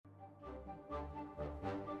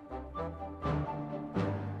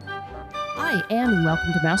Hi, and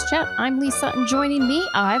welcome to Mouse Chat. I'm Lisa, and joining me,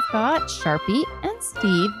 I've got Sharpie and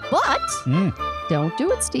Steve. But don't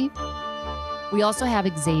do it, Steve. We also have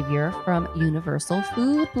Xavier from Universal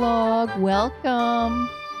Food Blog. Welcome.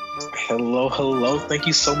 Hello. Thank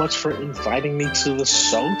you so much for inviting me to the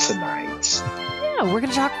show tonight. Yeah, we're going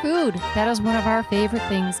to talk food. That is one of our favorite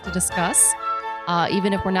things to discuss.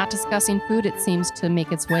 Even if we're not discussing food, it seems to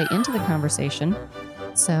make its way into the conversation.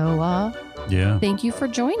 So, thank you for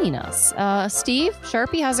joining us. Steve,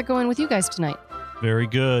 Sharpie, how's it going with you guys tonight? Very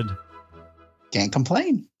good. Can't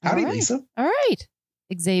complain. Howdy, Lisa. All right.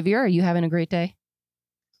 Xavier, are you having a great day?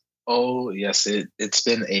 Oh, yes. It's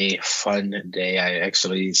been a fun day. I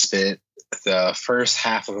actually spent the first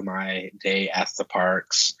half of my day at the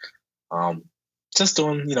parks, just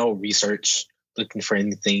doing, research, looking for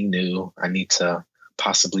anything new I need to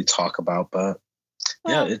possibly talk about. But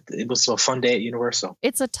yeah, it was a fun day at Universal.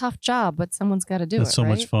 It's a tough job, but someone's got to do it. It's so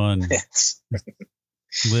much fun. Yes.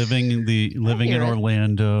 living in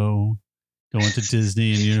Orlando, going to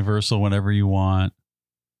Disney and Universal whenever you want.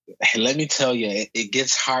 Hey, let me tell you, it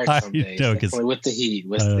gets hard some days. With the heat.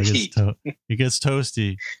 It gets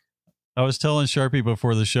toasty. I was telling Sharpie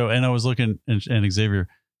before the show, and I was looking and Xavier.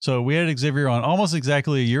 So we had Xavier on almost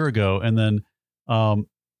exactly a year ago, and then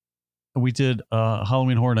we did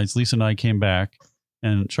Halloween Horror Nights. Lisa and I came back,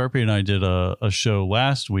 and Sharpie and I did a show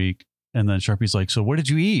last week, and then Sharpie's like, "So what did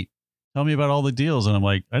you eat? Tell me about all the deals." And I'm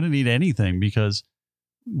like, "I didn't eat anything," because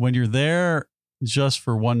when you're there just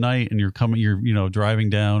for one night and you're driving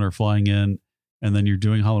down or flying in, and then you're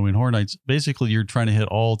doing Halloween Horror Nights, basically you're trying to hit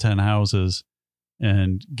all 10 houses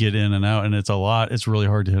and get in and out. And it's a lot. It's really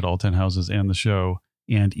hard to hit all 10 houses and the show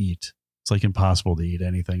and eat. It's like impossible to eat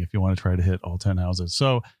anything if you want to try to hit all 10 houses.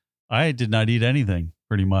 So I did not eat anything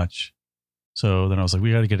pretty much. So then I was like,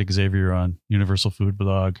 we got to get Xavier on Universal Food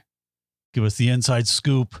Blog. Give us the inside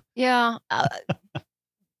scoop. Yeah.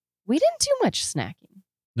 We didn't do much snacking.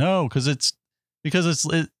 No, because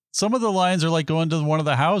some of the lines are like going to one of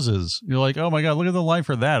the houses. You're like, oh my God, look at the line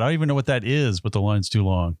for that. I don't even know what that is, but the line's too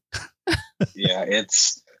long. Yeah,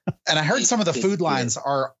 and I heard some of the food lines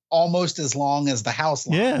are almost as long as the house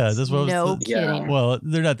lines. Yeah, that's what no kidding. Well,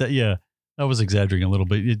 they're not that. Yeah, I was exaggerating a little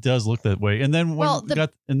bit. It does look that way. And then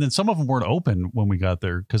and then some of them weren't open when we got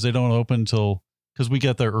there because they don't open because we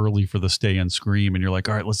got there early for the Stay and Scream, and you're like,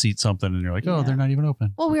 all right, let's eat something, and you're like, oh, they're not even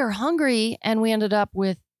open. Well, we were hungry, and we ended up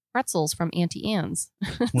with pretzels from Auntie Anne's.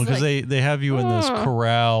 Well, because they have you in this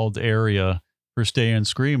corralled area for Stay and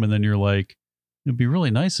Scream, and then you're like, it'd be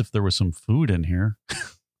really nice if there was some food in here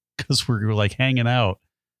because we're like hanging out.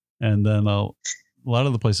 And then a lot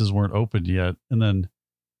of the places weren't opened yet. And then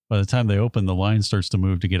by the time they open, the line starts to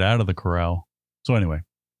move to get out of the corral. So anyway.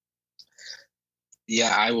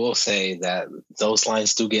 Yeah, I will say that those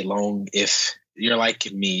lines do get long. If you're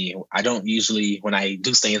like me, I don't usually, when I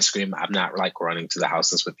do Stay and Scream, I'm not like running to the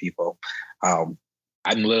houses with people.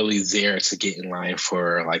 I'm literally there to get in line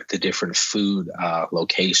for like the different food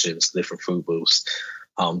locations, different food booths,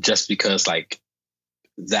 just because like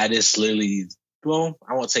that is literally, well,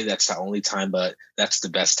 I won't say that's the only time, but that's the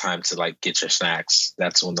best time to like get your snacks.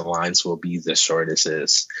 That's when the lines will be the shortest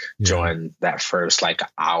during that first like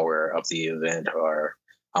hour of the event or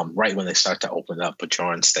right when they start to open up, but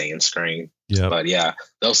during Stay and Scream. Yep. But yeah,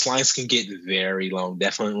 those lines can get very long.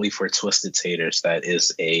 Definitely for Twisted Taters, that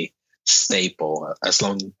is a staple, as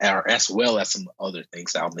well as some other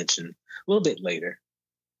things I'll mention a little bit later.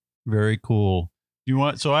 Very cool.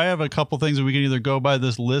 So I have a couple things that we can either go by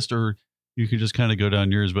this list or you could just kind of go down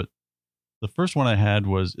yours. But the first one I had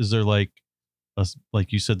was, is there like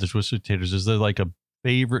you said, the Twisted Taters, is there like a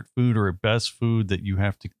favorite food or a best food that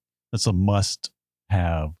that's a must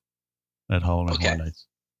have at Halloween Horror Nights?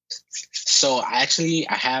 So I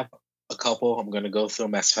have a couple. I'm going to go through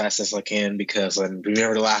them as fast as I can because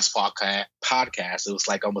remember the last podcast, it was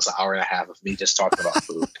like almost an hour and a half of me just talking about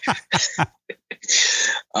food.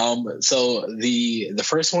 So the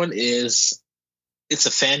first one is, it's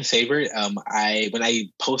a fan favorite. When I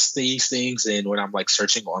post these things and when I'm like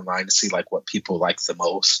searching online to see like what people like the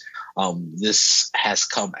most, this has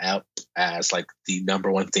come out as like the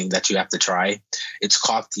number one thing that you have to try. It's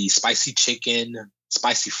called the spicy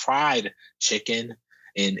fried chicken.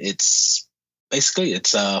 And it's basically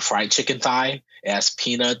a fried chicken thigh. It has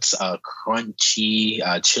peanuts, crunchy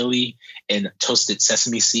chili, and toasted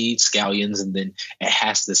sesame seeds, scallions, and then it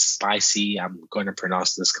has this spicy, I'm going to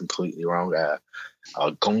pronounce this completely wrong,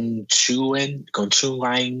 gochujang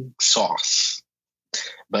sauce.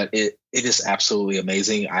 But it is absolutely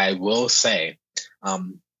amazing. I will say, I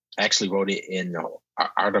actually wrote it in an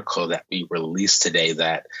article that we released today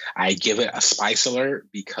that I give it a spice alert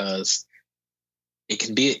because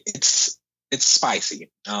it's it's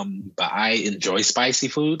spicy. But I enjoy spicy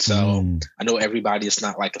food, so I know everybody is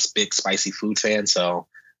not like a big spicy food fan. So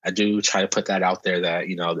I do try to put that out there that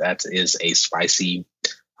that is a spicy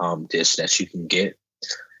dish that you can get.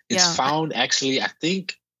 It's found actually. I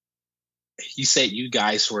think you said you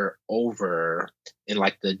guys were over in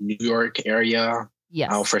like the New York area.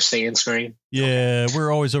 Yes. For Stay and Scream. Yeah,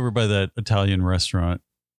 we're always over by that Italian restaurant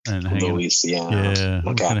and Louis. Yeah.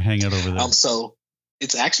 We're gonna hang out over there. So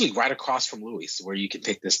it's actually right across from Louis, where you can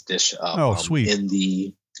pick this dish up. Oh, sweet! In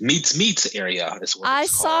the meats area is what I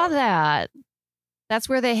saw that. That's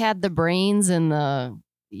where they had the brains and the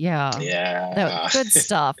good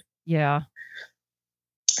stuff. Yeah.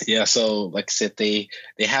 Yeah, so like I said, they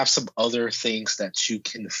have some other things that you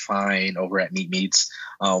can find over at Meat Meats.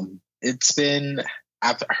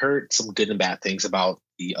 I've heard some good and bad things about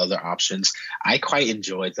the other options. I quite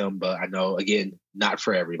enjoyed them, but I know, again, not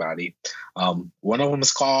for everybody. One of them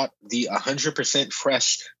is called the 100%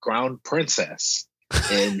 Fresh Ground Princess.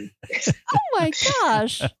 And oh my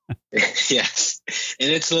gosh. Yes. And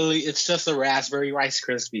it's just a raspberry Rice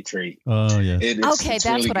Krispie treat. Oh, yeah. That's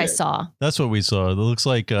really what good. I saw. That's what we saw. It looks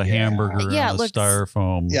like a hamburger in a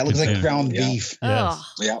styrofoam. Yeah, it looks like ground beef.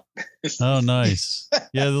 Yes. Yeah. Oh, nice.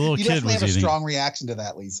 Yeah, the little kid was have a strong reaction to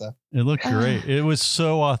that, Lisa. It looked great. It was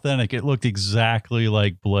so authentic. It looked exactly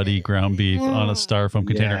like bloody ground beef on a styrofoam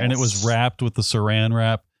container. And it was wrapped with the saran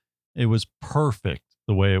wrap. It was perfect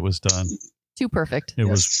the way it was done. Too perfect.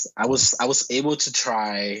 I was able to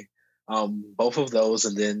try both of those,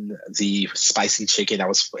 and then the spicy chicken. I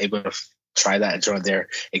was able to try that during their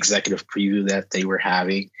executive preview that they were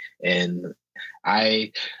having, and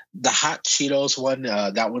the hot Cheetos one.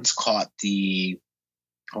 That one's called the.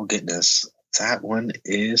 Oh goodness, that one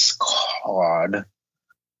is called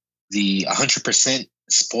the 100%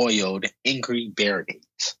 spoiled angry bear meat.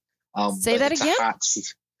 Say that again.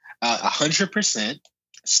 100%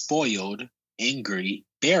 spoiled angry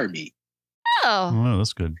bear meat. Oh,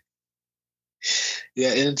 that's good.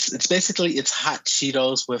 Yeah, it's basically hot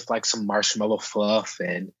Cheetos with like some marshmallow fluff,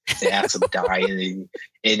 and they add some dye and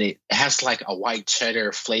it has like a white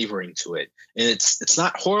cheddar flavoring to it. And it's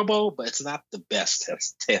not horrible, but it's not the best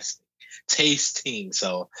tasting.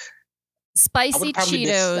 So spicy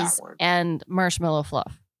Cheetos and marshmallow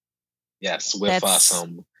fluff. Yes, with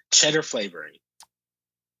some cheddar flavoring.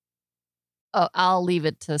 Oh, I'll leave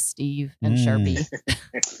it to Steve and Sharpie.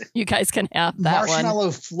 You guys can have that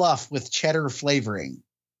marshmallow fluff with cheddar flavoring.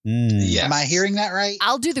 Yes. Am I hearing that right?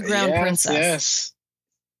 I'll do the ground princess. Yes.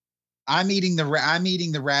 I'm eating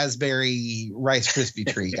the raspberry Rice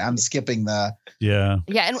Krispie treat. I'm skipping the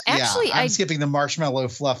and actually I'm skipping the marshmallow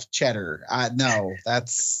fluff cheddar. No,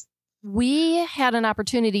 that's. We had an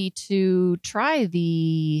opportunity to try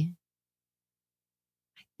the.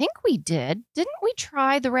 I think we did. Didn't we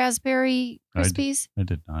try the raspberry Krispies? I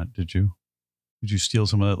did not. Did you? Did you steal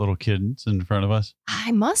some of that little kid's in front of us?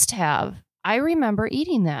 I must have. I remember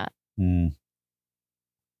eating that. I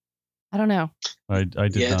don't know. I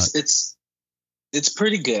did not. It's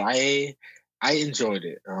pretty good. I enjoyed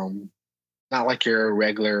it. Not like your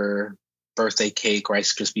regular birthday cake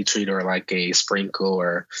Rice Krispie treat or like a sprinkle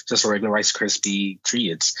or just a regular Rice Krispie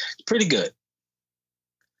treat. It's pretty good.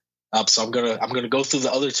 So I'm gonna go through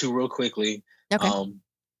the other two real quickly. Okay.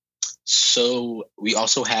 So we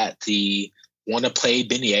also had the Wanna Play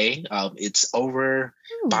beignet. It's over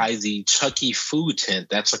by the Chucky food tent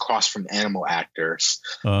that's across from Animal Actors.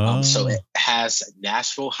 So it has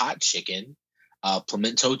Nashville hot chicken,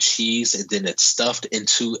 pimento cheese, and then it's stuffed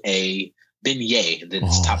into a beignet, and then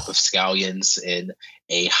it's topped with scallions and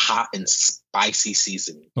a hot and spicy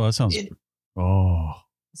seasoning. Oh, that sounds.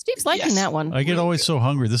 Steve's liking that one. I get always so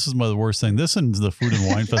hungry. This is my worst thing. This and the Food and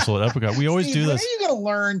Wine Festival at Epcot. We always do this. When are you going to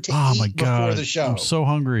learn to eat before the show? I'm so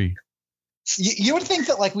hungry. You would think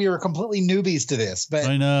that like we were completely newbies to this, but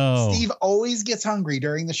I know Steve always gets hungry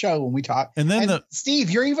during the show when we talk. And then Steve,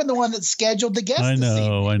 you're even the one that scheduled the guest. I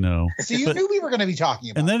know. So you knew we were going to be talking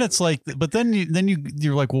about. And then it's like, but then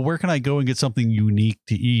you're like, well, where can I go and get something unique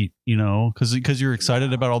to eat? You know, because you're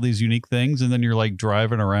excited about all these unique things, and then you're like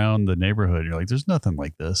driving around the neighborhood. You're like, there's nothing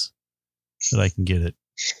like this that I can get it.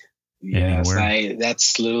 Yes,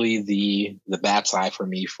 that's literally the bad side for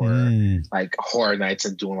me for like horror nights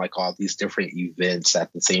and doing like all these different events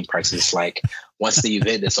at the same prices. Like once the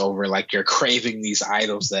event is over, like you're craving these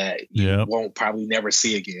items that you won't probably never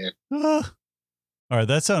see again. All right,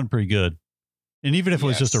 that sounded pretty good. And even if it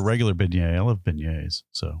was just a regular beignet, I love beignets.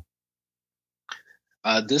 So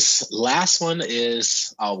this last one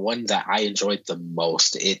is one that I enjoyed the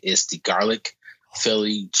most. It is the garlic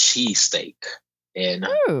Philly cheesesteak. And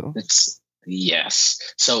Yes.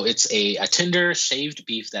 So it's a tender shaved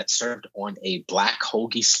beef that's served on a black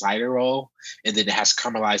hoagie slider roll. And then it has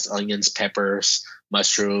caramelized onions, peppers,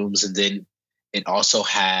 mushrooms. And then it also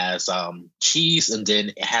has cheese. And then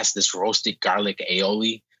it has this roasted garlic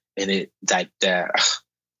aioli. And that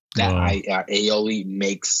aioli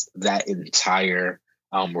makes that entire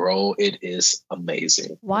roll. It is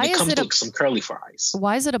amazing. Why it is comes it with some curly fries.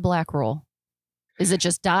 Why is it a black roll? Is it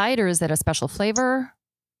just dyed or is it a special flavor?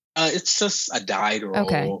 It's just a dyed roll.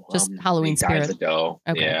 Okay, just Halloween spirit. The dough.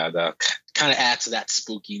 Okay. Yeah, the kind of adds to that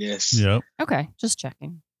spookiness. Yep. Okay, just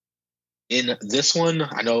checking. In this one,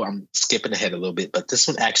 I know I'm skipping ahead a little bit, but this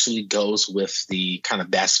one actually goes with the kind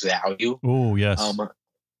of best value. Oh, yes.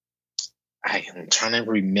 I am trying to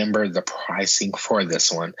remember the pricing for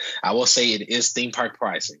this one. I will say it is theme park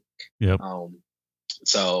pricing. Yep.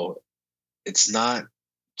 So it's not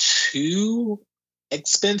too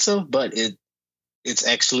expensive, but it's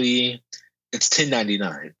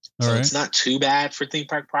 $10.99. So It's not too bad for theme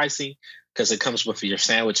park pricing because it comes with your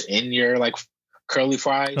sandwich and your like curly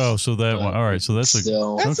fries. Oh, so that one. All right. So that's I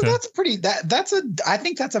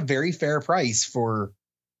think that's a very fair price for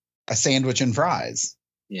a sandwich and fries.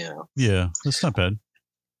 Yeah. Yeah. That's not bad.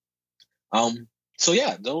 So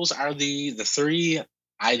yeah, those are the three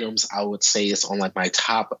items I would say is on like my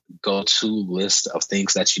top go-to list of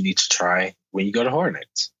things that you need to try when you go to Horror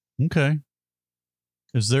Nights. Okay.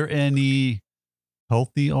 Is there any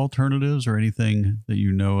healthy alternatives or anything that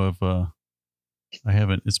you know of? I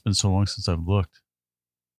haven't. It's been so long since I've looked.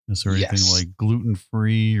 Is there anything like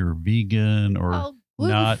gluten-free or vegan or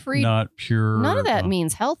not pure? None of that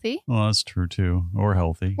means healthy. Well, that's true too, or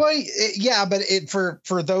healthy. Well, yeah, but for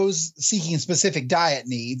those seeking specific diet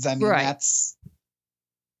needs, I mean, that's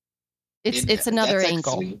it's another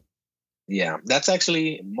angle. Actually, yeah, that's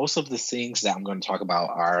actually most of the things that I'm going to talk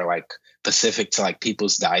about are like specific to like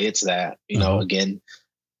people's diets that, you know, again,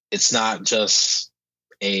 it's not just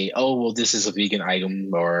this is a vegan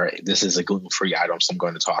item or this is a gluten-free item, so I'm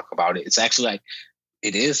going to talk about it. It's actually like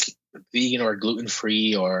it is vegan or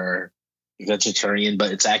gluten-free or vegetarian,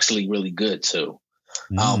 but it's actually really good too.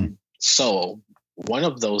 So one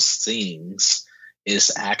of those things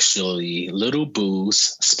is actually Little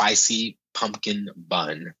Boo's spicy pumpkin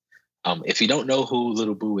bun. If you don't know who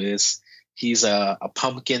Little Boo is, he's a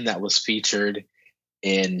pumpkin that was featured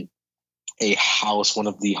in a house, one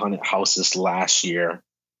of the haunted houses last year,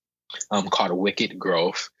 called Wicked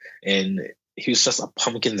Grove. And he was just a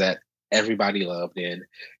pumpkin that everybody loved. And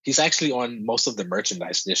he's actually on most of the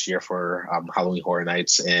merchandise this year for Halloween Horror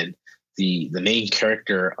Nights. And the main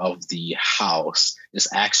character of the house is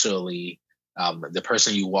actually the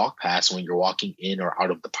person you walk past when you're walking in or out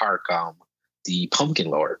of the park, the Pumpkin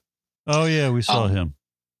Lord. Oh, yeah, we saw him.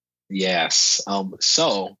 Yes.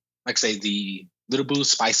 So, like I say, the Little Boo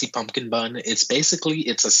spicy pumpkin bun, it's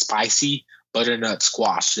a spicy butternut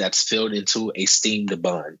squash that's filled into a steamed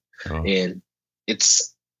bun. Oh. And it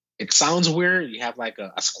sounds weird. You have like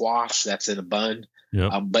a squash that's in a bun,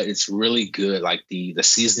 but it's really good. Like the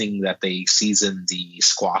seasoning that they season the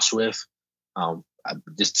squash with,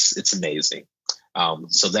 it's amazing.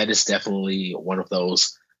 So that is definitely one of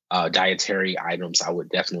those dietary items I would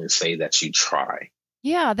definitely say that you try.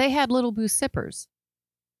 Yeah, they had Little Boo sippers.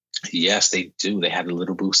 Yes, they do. They have the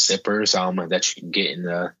Little Boo sippers that you can get in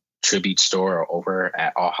the Tribute store or over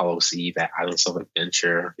at All Hallows Eve at Islands of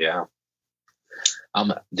Adventure. Yeah.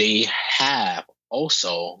 They have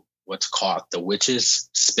also what's called the Witch's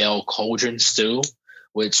Spell Cauldron Stew,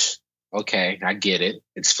 which, okay, I get it.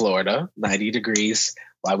 It's Florida, 90 degrees.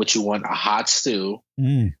 Why would you want a hot stew?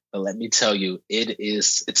 But let me tell you,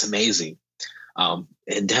 it's amazing. And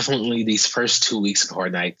definitely these first 2 weeks of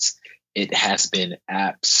Horror Nights, it has been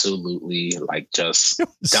absolutely like just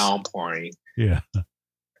downpouring. Yeah.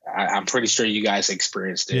 I'm pretty sure you guys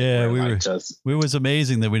experienced it. Yeah, it was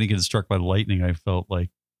amazing that we didn't get struck by lightning. I felt like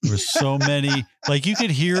there were so many, like you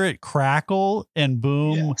could hear it crackle and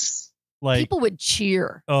boom. Yes. Like people would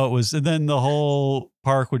cheer. Oh, it was, and then the whole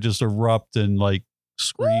park would just erupt in like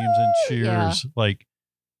screams and cheers. Yeah. Like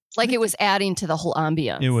it was adding to the whole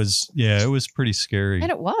ambience. It was pretty scary.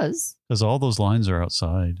 And it was. Because all those lines are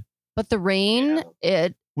outside. But the rain,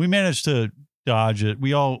 we managed to dodge it.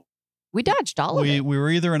 We dodged all of it. We were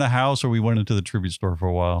either in a house or we went into the tribute store for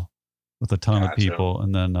a while with a ton of people.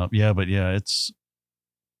 And then,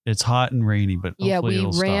 it's hot and rainy, but we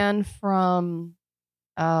ran from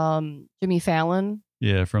Jimmy Fallon.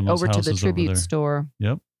 Yeah, from those over to the tribute over store.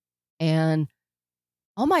 Yep. And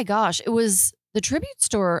oh my gosh, it was the tribute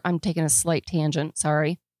store. I'm taking a slight tangent.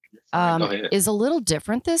 Sorry. Is a little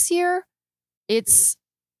different this year. It's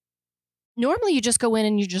normally you just go in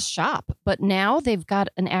and you just shop, but now they've got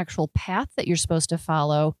an actual path that you're supposed to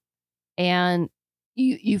follow, and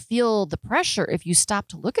you feel the pressure if you stop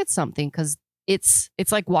to look at something because it's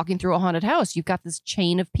like walking through a haunted house. You've got this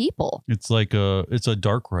chain of people. It's a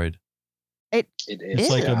dark ride. It is. It's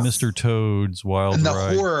like a Mr. Toad's Wild and the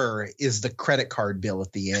Ride. Horror is the credit card bill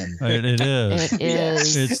at the end. It is. It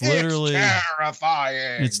is. It's literally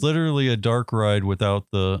terrifying. It's literally a dark ride without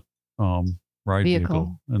the ride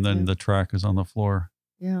vehicle. And then the track is on the floor.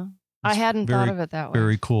 Yeah. I hadn't thought of it that way.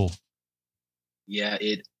 Very cool. Yeah,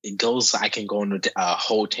 it goes. I can go into a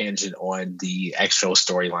whole tangent on the actual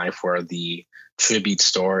storyline for the tribute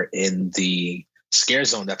store in the Scare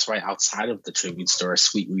Zone. That's right outside of the tribute store,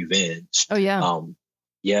 Sweet Revenge. Oh yeah.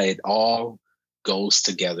 Yeah, it all goes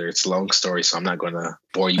together. It's a long story, so I'm not going to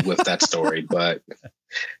bore you with that story. But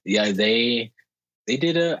yeah, they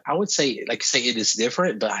did I would say, like you say, it is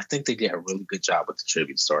different, but I think they did a really good job with the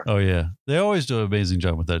tribute store. Oh yeah, they always do an amazing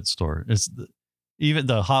job with that store. It's even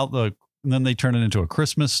and then they turn it into a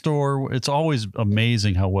Christmas store. It's always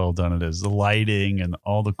amazing how well done it is. The lighting and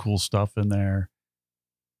all the cool stuff in there.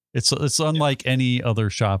 It's unlike any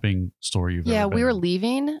other shopping store you've ever been. We were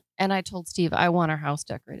leaving and I told Steve, I want our house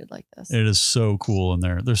decorated like this. It is so cool in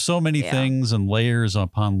there. There's so many things and layers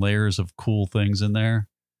upon layers of cool things in there.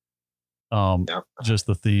 Just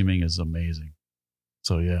the theming is amazing.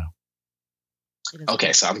 So yeah.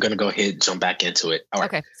 Okay, so I'm gonna go ahead and jump back into it. All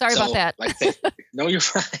right. Okay, sorry about that. No, you're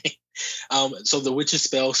fine. So the Witch's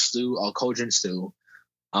Spell stew, cauldron stew.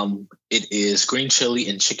 It is green chili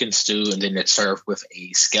and chicken stew, and then it's served with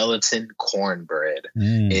a skeleton cornbread,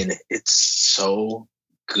 and it's so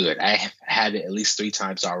good. I have had it at least 3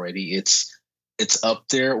 times already. It's up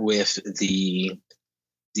there with the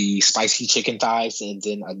spicy chicken thighs, and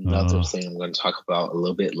then another thing I'm going to talk about a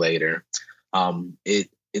little bit later.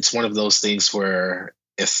 It's one of those things where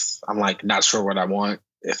if I'm like not sure what I want,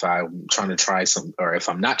 if I'm trying to try some, or if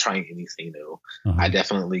I'm not trying anything new, I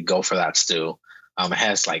definitely go for that stew. It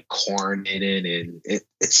has like corn in it, and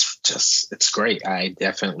it's great. I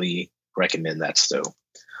definitely recommend that stew.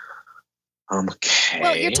 Okay.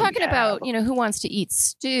 Well, you're talking about, who wants to eat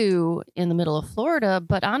stew in the middle of Florida,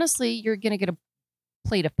 but honestly, you're going to get a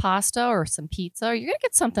plate of pasta or some pizza, or you're going to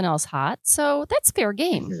get something else hot. So that's fair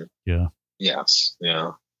game. Mm-hmm. Yeah. Yes.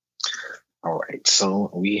 Yeah. All right.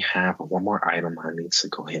 So we have one more item. I need to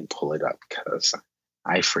go ahead and pull it up because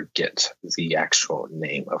I forget the actual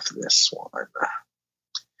name of this one.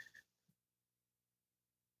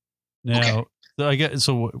 Now, I get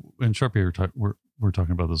so in Sharpie, we're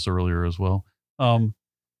talking about this earlier as well. Now,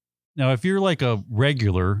 if you're like a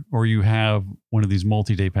regular or you have one of these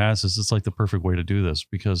multi-day passes, it's like the perfect way to do this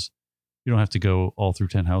because you don't have to go all through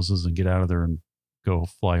 10 houses and get out of there and go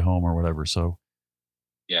fly home or whatever. So,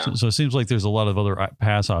 yeah. So it seems like there's a lot of other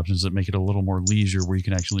pass options that make it a little more leisure where you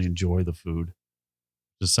can actually enjoy the food.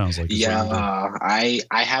 Just sounds like I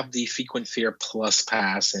have the Frequent Fear Plus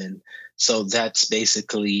pass, and so that's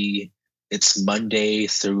basically it's Sunday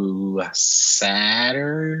through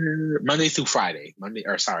Friday,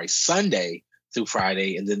 Sunday through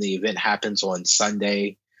Friday, and then the event happens on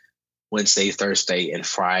Sunday, Wednesday, Thursday, and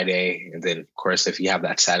Friday, and then of course if you have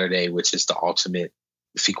that Saturday, which is the ultimate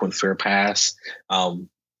Frequent Fear Pass,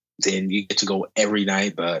 then you get to go every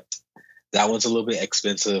night, but that one's a little bit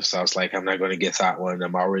expensive, so I was like, I'm not going to get that one.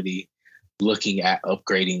 I'm already looking at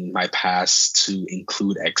upgrading my pass to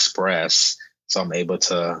include Express, so I'm able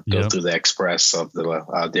to go through the Express of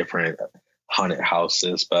the different haunted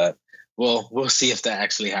houses. But we'll see if that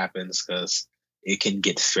actually happens because it can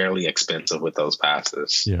get fairly expensive with those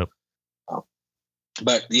passes. Yep.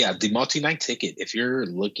 But yeah, the multi-night ticket, if you're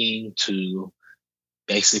looking to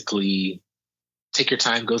basically take your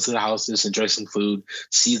time, go to the houses, enjoy some food,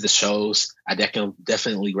 see the shows, I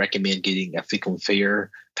definitely recommend getting a Frequent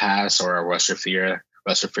Fear pass or a Rush of Fear.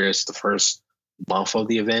 Rush of Fear is the first month of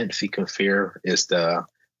the event. Frequent Fear is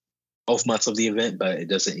both months of the event, but it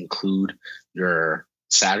doesn't include your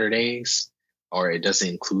Saturdays or it doesn't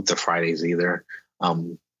include the Fridays either.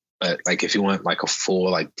 But like if you want like a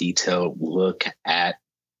full like detailed look at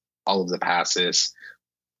all of the passes,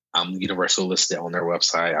 Universal listed on their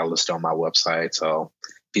website. I listed on my website, so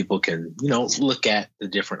people can, look at the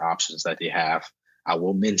different options that they have. I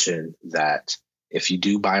will mention that if you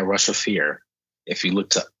do buy Rush of Fear, if you look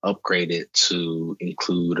to upgrade it to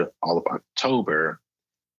include all of October,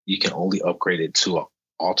 you can only upgrade it to an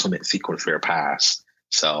Ultimate Frequent Fear Pass.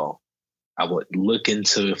 So I would look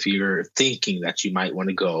into if you're thinking that you might want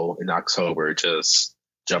to go in October, just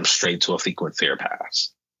jump straight to a Frequent Fear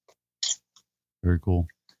Pass. Very cool.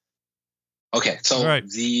 Okay, so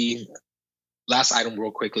the last item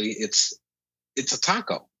real quickly, it's a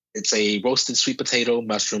taco. it's a roasted sweet potato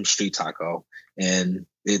mushroom street taco, and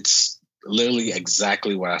it's literally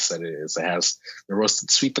exactly what I said it is. It has the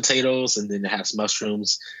roasted sweet potatoes, and then it has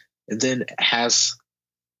mushrooms, and then it has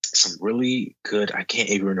some really good, I can't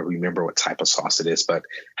even remember what type of sauce it is, but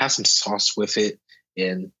has some sauce with it.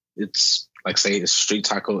 And it's, like I say, it's street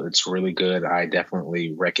taco. It's really good. I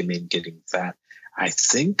definitely recommend getting that. I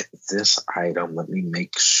think this item, let me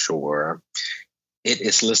make sure, it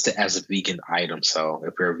is listed as a vegan item. So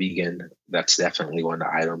if you're a vegan, that's definitely one of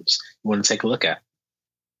the items you want to take a look at.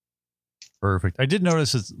 Perfect. I did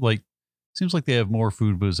notice it's like, seems like they have more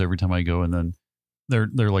food booths every time I go, and then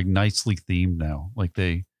they're like nicely themed now. Like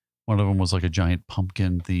one of them was like a giant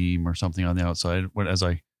pumpkin theme or something on the outside. As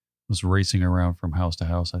I was racing around from house to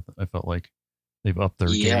house, I felt like they've upped their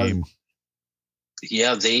game.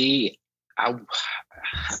 Yeah, I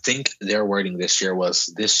think their wording this year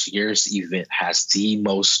was this year's event has the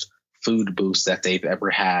most food booths that they've ever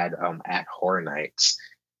had at Horror Nights,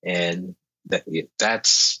 and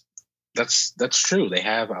that's true. They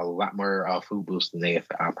have a lot more food booths than they have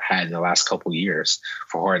had in the last couple years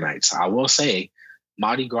for Horror Nights. I will say,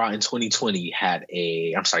 Mardi Gras in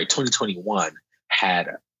 2021 had,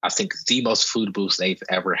 I think, the most food booths they've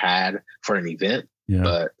ever had for an event. Yeah.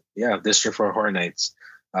 But yeah, this year for Horror Nights,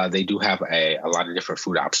 they do have a lot of different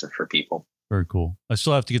food options for people. Very cool. I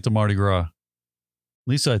still have to get to Mardi Gras.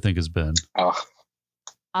 Lisa, I think, has been.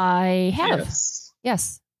 I have.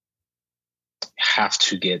 Yes. Have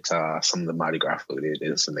to get some of the Mardi Gras food. It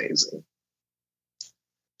is amazing.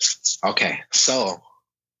 Okay, so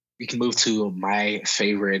we can move to my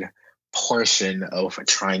favorite portion of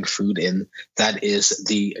trying food, and that is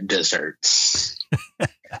the desserts.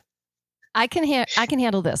 I can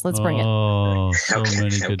handle this. Let's bring it. Oh, so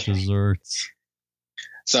many good desserts.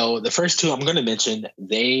 So the first two I'm going to mention,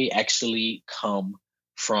 they actually come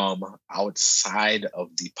from outside of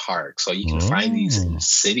the park. So you can find these in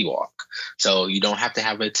City Walk. So you don't have to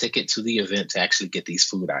have a ticket to the event to actually get these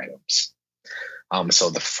food items.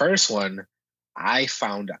 So the first one, I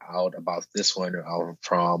found out about this one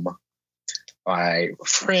from my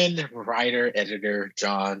friend, writer, editor,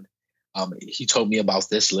 John. He told me about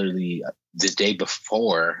this literally the day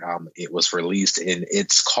before it was released, and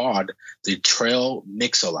it's called the Trail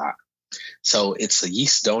Mix-a-Lot. So it's a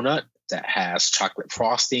yeast donut that has chocolate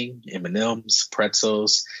frosting, M&Ms,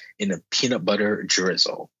 pretzels, and a peanut butter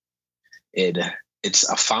drizzle.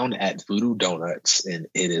 It's found at Voodoo Donuts, and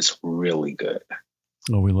it is really good.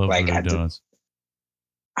 Oh, we love Voodoo Donuts.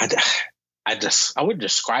 I would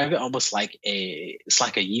describe it almost like it's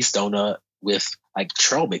like a yeast donut with like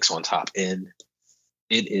trail mix on top, and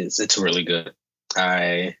it's really good.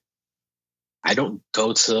 I don't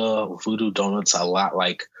go to Voodoo Donuts a lot,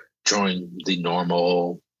 like during the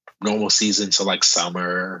normal season, so like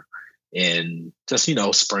summer and just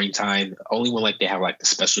springtime. Only when like they have like the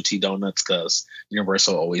specialty donuts, because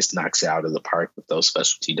Universal always knocks it out of the park with those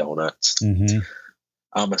specialty donuts.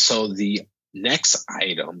 Mm-hmm. So the next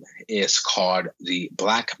item is called the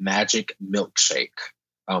Black Magic Milkshake.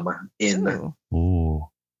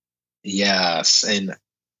 Yes, and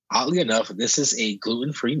oddly enough, this is a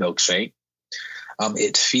gluten-free milkshake.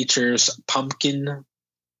 It features pumpkin.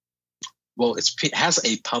 Well, it has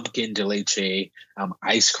a pumpkin de leche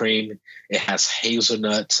ice cream. It has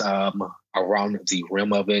hazelnuts around the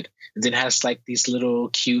rim of it, and then it has like these little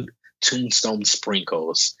cute tombstone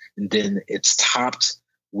sprinkles. And then it's topped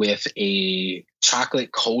with a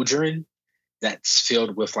chocolate cauldron that's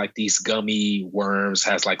filled with like these gummy worms,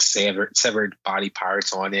 has like severed body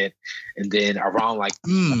parts on it, and then around like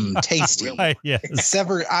tasty. Yes.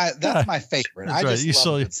 Severed. That's my favorite. That's I right. just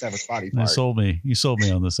love severed body parts. You sold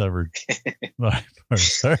me on the severed body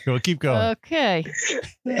parts. All right, well, keep going. Okay.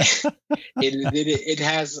 It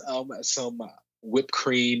has some whipped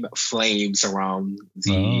cream flames around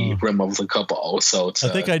the rim of the cup also. I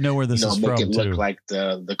think I know where this is make from, it look too. like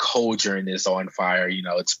the cauldron is on fire.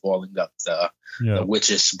 It's boiling up the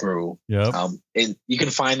witch's brew. Yep. And you can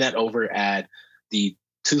find that over at the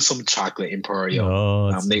Twosome Chocolate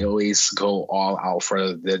Emporium. They always go all out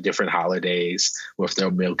for the different holidays with their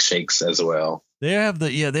milkshakes as well. They have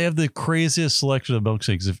the craziest selection of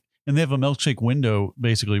milkshakes. And they have a milkshake window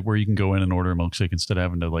basically where you can go in and order a milkshake instead of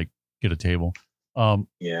having to like get a table. But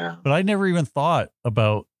I never even thought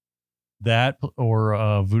about that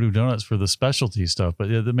or Voodoo Donuts for the specialty stuff. But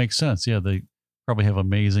yeah, that makes sense. Yeah, they probably have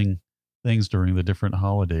amazing things during the different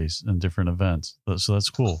holidays and different events. So that's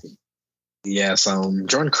cool. Yes,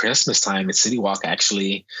 during Christmas time at City Walk,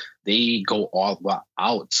 actually, they go all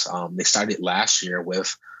out. They started last year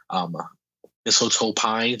with Mistletoe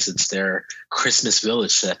Pines. It's their Christmas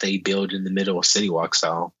village that they build in the middle of City Walk.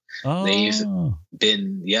 So They've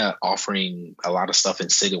been offering a lot of stuff in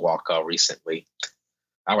City Walk recently.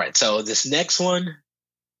 All right, so this one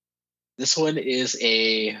is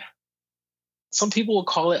some people will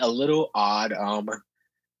call it a little odd.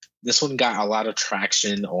 This one got a lot of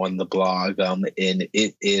traction on the blog, and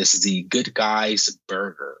it is the Good Guys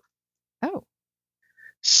Burger. Oh.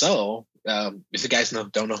 So, if you guys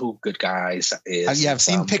don't know who Good Guys is. I've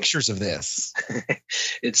seen pictures of this.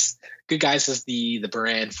 It's Good Guys is the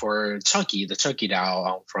brand for Chunky, the Chunky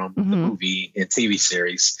doll from the movie and TV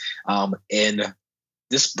series. And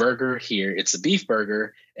this burger here, it's a beef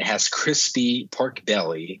burger. It has crispy pork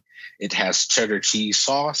belly. It has cheddar cheese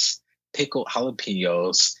sauce, pickled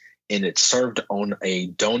jalapenos, and it's served on a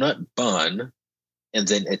donut bun. And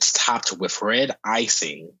then it's topped with red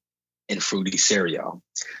icing and fruity cereal.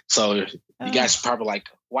 So you guys are probably like,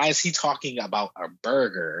 why is he talking about a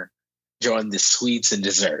burger during the sweets and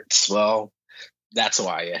desserts? Well, that's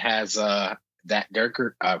why. It has that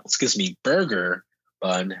burger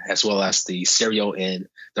bun, as well as the cereal and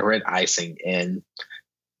the red icing. And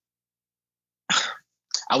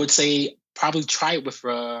I would say probably try it with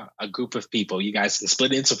a group of people. You guys can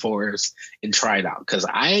split into fours and try it out, because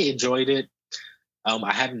I enjoyed it.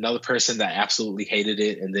 I had another person that absolutely hated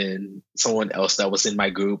it, and then someone else that was in my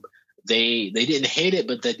group. They didn't hate it,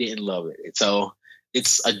 but they didn't love it. So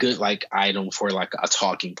it's a good item for a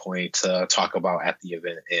talking point to talk about at the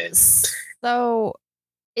event. And so,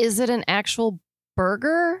 is it an actual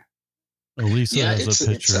burger? Lisa has a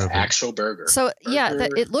picture of an actual burger. So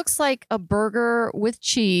it looks like a burger with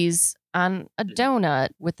cheese on a donut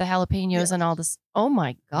with the jalapenos and all this. Oh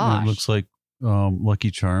my gosh! It looks like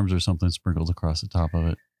Lucky Charms or something sprinkled across the top of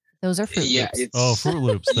it. Those are Fruit Loops. Fruit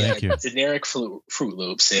Loops. Thank you. Generic Fruit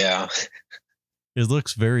Loops. Yeah. It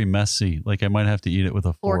looks very messy. Like I might have to eat it with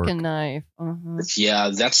a fork and knife.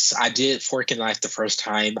 Yeah, I did fork and knife the first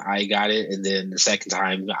time I got it, and then the second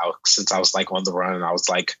time, since I was on the run, I was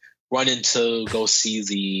running to go see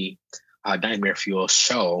the Nightmare Fuel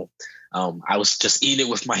show. I was just eating it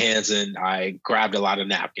with my hands, and I grabbed a lot of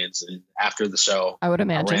napkins. And after the show, I would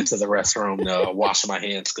imagine, I ran to the restroom to wash my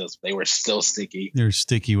hands because they were still sticky. They're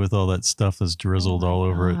sticky with all that stuff that's drizzled all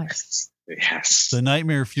over it. Yes. The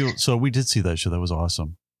Nightmare Fuel. So we did see that show. That was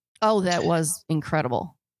awesome. Oh, that was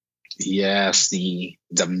incredible. Yes, the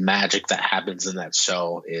magic that happens in that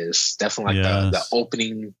show is definitely the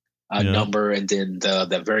opening number, and then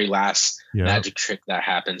the very last magic trick that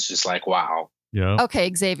happens. Just wow. Yeah.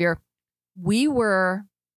 Okay, Xavier. We were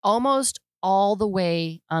almost all the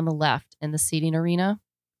way on the left in the seating arena.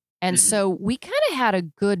 And so we kind of had a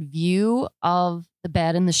good view of the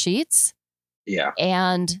bed and the sheets. Yeah.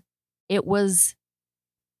 And it was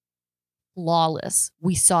flawless.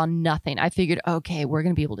 We saw nothing. I figured, okay, we're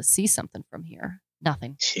going to be able to see something from here.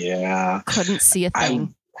 Nothing. Yeah. Couldn't see a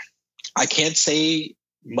thing. I can't say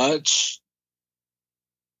much.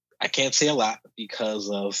 I can't say a lot because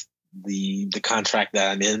of the contract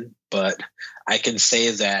that I'm in, but I can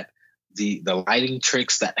say that the lighting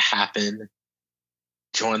tricks that happen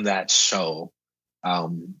during that show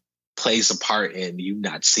plays a part in you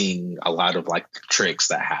not seeing a lot of tricks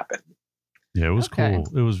that happen. Yeah, it was cool.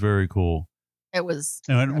 It was very cool. It was.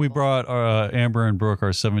 And we brought Amber and Brooke,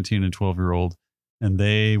 our 17 and 12-year-old, and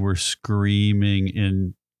they were screaming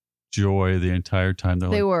in joy the entire time.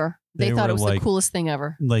 They thought it was the coolest thing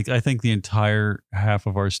ever. I think the entire half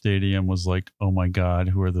of our stadium was like, oh my God,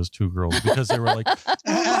 who are those two girls? Because they were like, oh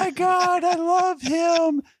my God, I love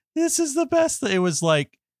him. This is the best. It was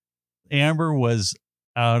like Amber was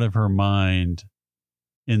out of her mind,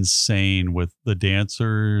 insane with the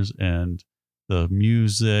dancers and the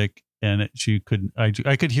music. And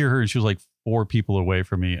I could hear her, and she was 4 people away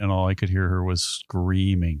from me, and all I could hear her was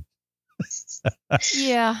screaming.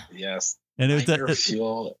 Yeah. Yes. And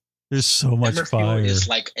there's so much fire. Is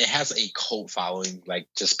it has a cult following,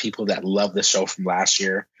 just people that love the show from last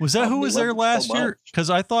year. Was that who was there last year? Because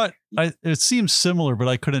I thought it seemed similar, but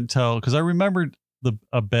I couldn't tell because I remembered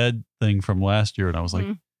a bed thing from last year, and I was like,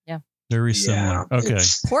 very similar. Yeah, okay.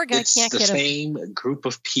 Poor guy can't get the same group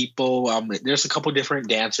of people. There's a couple different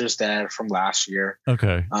dancers that are from last year.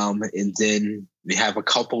 Okay. And then we have a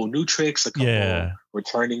couple new tricks, a couple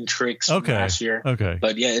returning tricks from last year. Okay.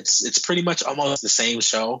 But it's pretty much almost the same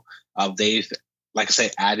show. They've, like I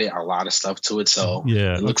say, added a lot of stuff to it. So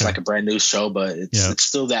it looks like a brand new show, but it's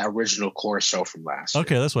still that original core show from last year.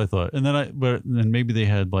 Okay, that's what I thought. And then maybe they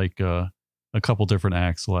had a couple different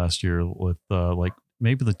acts last year with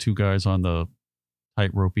maybe the 2 guys on the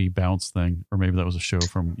tight-ropey bounce thing, or maybe that was a show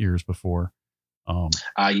from years before.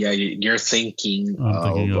 You're thinking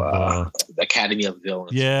of the Academy of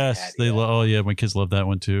Villains. Yes, my kids love that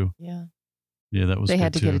one too. Yeah. Yeah, that was. They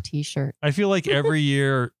had to too. get a T-shirt. I feel like every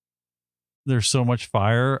year there's so much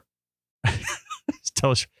fire. I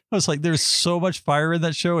was like, there's so much fire in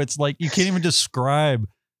that show. It's like you can't even describe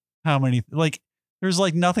how many. Like, there's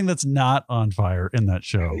like nothing that's not on fire in that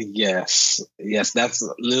show. Yes, that's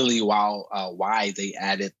literally why they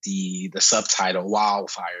added the subtitle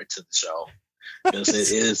 "Wildfire" to the show. Because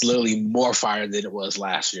it is literally more fire than it was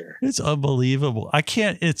last year. It's unbelievable. I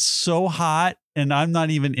can't. It's so hot, and I'm not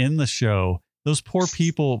even in the show. Those poor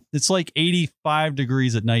people. It's like 85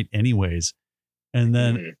 degrees at night, anyways, and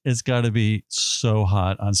then it's got to be so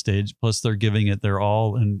hot on stage. Plus, they're giving it their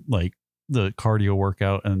all in like the cardio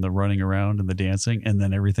workout and the running around and the dancing, and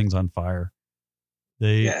then everything's on fire.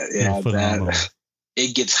 They're phenomenal.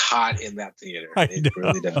 It gets hot in that theater. It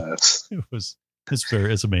really does.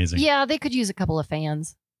 It's amazing. Yeah, they could use a couple of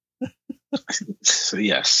fans. So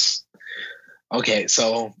yes. Okay,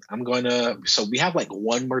 so so we have like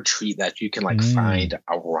one more treat that you can like find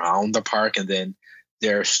around the park, and then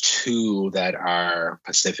there's two that are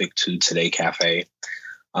specific to Today Cafe.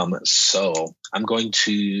 So I'm going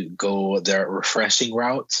to go the refreshing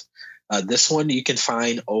route. This one you can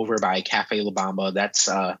find over by Cafe La Bamba. That's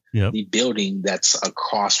the building that's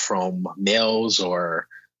across from Mel's or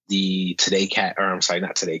the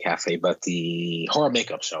not Today Cafe, but the Horror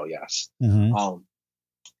Makeup Show. Yes. Mm-hmm.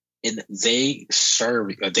 And they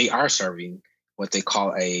are serving what they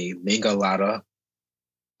call a Mingalata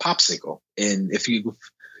popsicle. And if you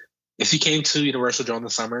came to Universal during the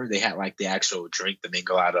summer, they had like the actual drink, the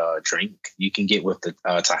Mingalata drink you can get with the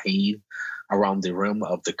tahini around the rim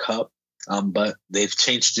of the cup. But they've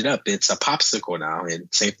changed it up. It's a popsicle now, and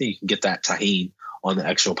same thing. You can get that tahini on the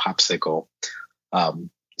actual popsicle.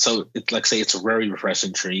 So it's like say it's a very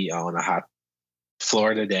refreshing treat on a hot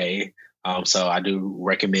Florida day. So I do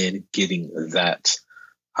recommend getting that.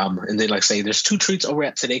 And then like say there's two treats over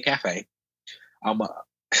at Today Cafe.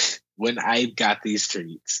 When I got these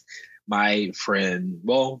treats, my friend,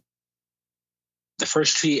 the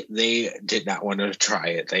first treat, they did not want to try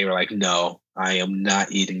it. They were like, no, I am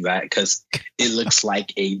not eating that because it looks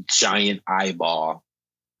like a giant eyeball.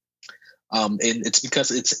 And it's because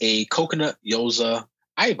it's a coconut gyoza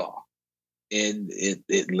eyeball. And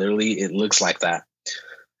it literally looks like that.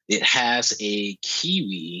 It has a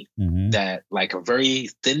kiwi that like a very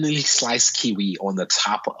thinly sliced kiwi on the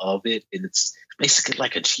top of it. And it's basically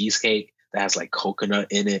like a cheesecake that has like coconut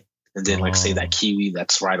in it. And then like say that kiwi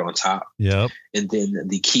that's right on top. Yep. And then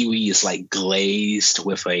the kiwi is like glazed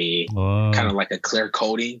with a kind of like a clear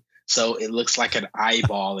coating. So it looks like an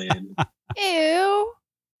eyeball in. Ew.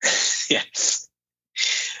 Yes.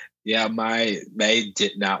 Yeah, they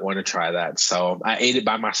did not want to try that. So I ate it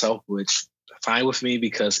by myself, which fine with me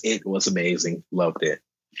because it was amazing. Loved it.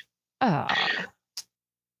 Oh,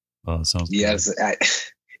 it sounds good. Yes.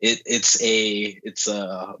 It's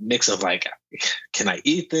a mix of like, can I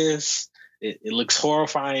eat this? It looks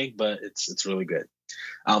horrifying, but it's really good.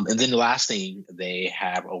 And then the last thing they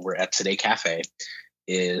have over at Today Cafe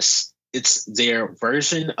is it's their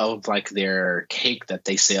version of like their cake that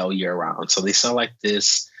they sell year round. So they sell like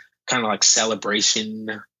this kind of like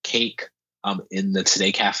celebration cake in the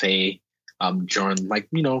Today Cafe during like,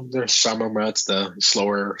 their summer months, the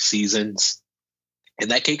slower seasons. And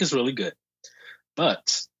that cake is really good.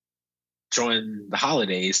 But during the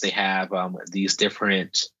holidays, they have these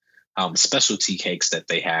different specialty cakes that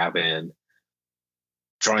they have. And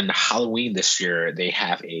during the Halloween this year, they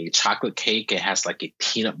have a chocolate cake. It has like a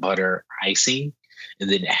peanut butter icing. And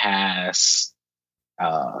then it has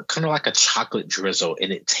kind of like a chocolate drizzle.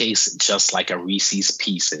 And it tastes just like a Reese's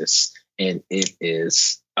Pieces. And it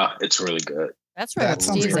is, it's really good. That's right. That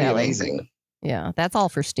sounds pretty amazing. Yeah, that's all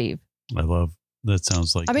for Steve. That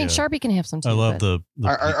sounds like. I mean, Sharpie can have some too. I love the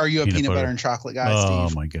Are you a peanut butter and chocolate guy, Steve?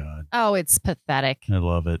 Oh my God. Oh, it's pathetic. I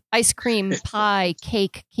love it. Ice cream, pie,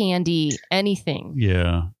 cake, candy, anything.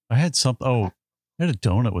 Yeah. I had something. I had a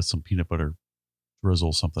donut with some peanut butter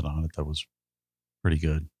drizzle, something on it that was pretty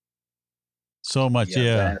good. So much.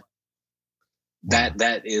 Yeah.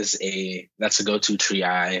 That's a go-to treat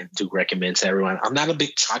I do recommend to everyone. I'm not a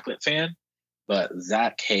big chocolate fan, but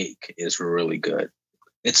that cake is really good.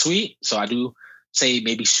 It's sweet, so I do say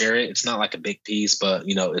maybe share it. It's not like a big piece, but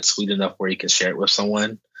it's sweet enough where you can share it with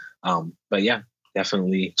someone. But yeah,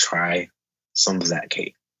 definitely try some of that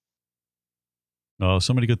cake. Oh,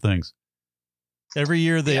 so many good things. Every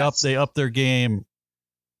year they up their game.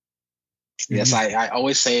 Yes, I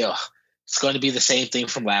always say it's going to be the same thing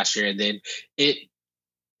from last year, and then it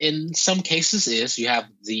in some cases is you have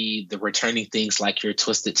the returning things like your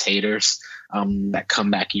Twisted Taters that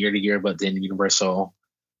come back year to year, but then Universal,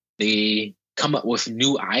 they come up with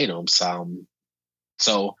new items.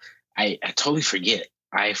 So I totally forget.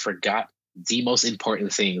 I forgot the most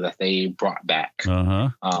important thing that they brought back.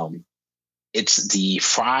 It's the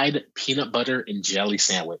fried peanut butter and jelly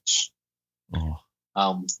sandwich.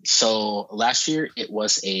 So last year it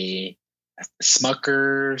was a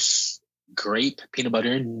Smucker's grape peanut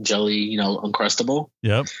butter and jelly, Uncrustable.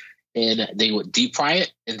 Yep. And they would deep fry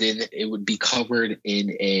it, and then it would be covered in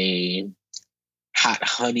a hot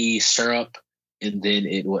honey syrup, and then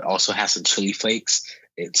it would also have some chili flakes.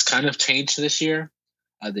 It's kind of changed this year.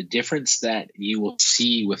 The difference that you will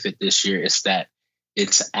see with it this year is that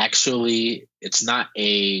it's not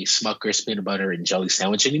a Smucker's peanut butter and jelly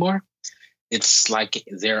sandwich anymore. It's like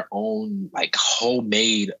their own like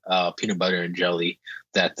homemade peanut butter and jelly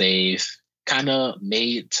that they've kind of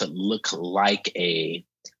made to look like a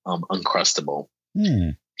Uncrustable.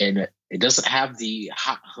 And it doesn't have the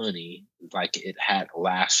hot honey like it had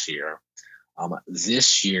last year.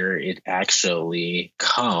 This year it actually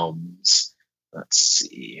comes,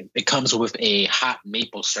 it comes with a hot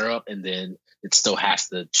maple syrup, and then it still has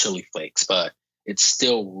the chili flakes, but it's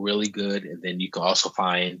still really good. And then you can also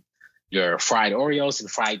find your fried Oreos and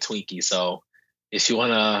fried Twinkies. So if you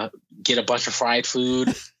want to get a bunch of fried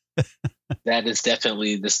food, that is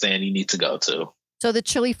definitely the stand you need to go to. So the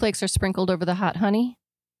chili flakes are sprinkled over the hot honey?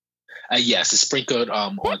 Yes, it's sprinkled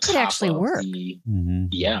on top. That could actually work.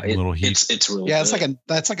 Yeah, little heat. It's really good. It's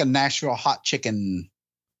that's like a Nashville hot chicken.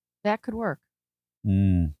 That could work.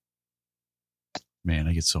 Man,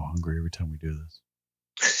 I get so hungry every time we do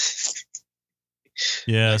this.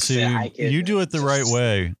 Yeah, see, you do it the right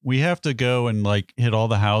way. We have to go and like hit all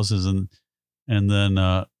the houses and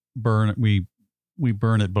then burn. We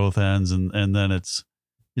burn at both ends, and then it's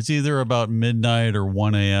either about midnight or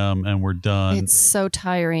 1 a.m. and we're done. It's so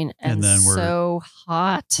tiring and then so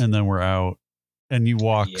hot. And then we're out. And you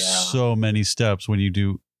walk so many steps when you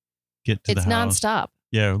do get to the house. It's nonstop.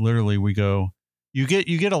 Yeah, literally we go. You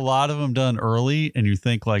get a lot of them done early, and you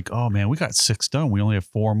think like, oh man, we got 6 done. We only have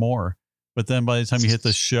 4 more. But then by the time you hit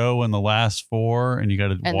the show and the last 4, and you got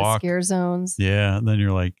to walk the scare zones. Yeah, then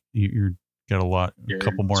you're like you're got a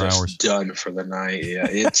couple more hours done for the night. Yeah,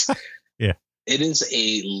 it's yeah. It is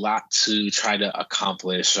a lot to try to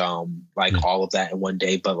accomplish, all of that in one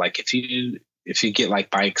day. But like if you get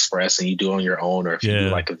like by express and you do on your own, or if you do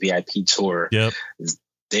like a VIP tour,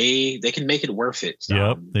 they can make it worth it.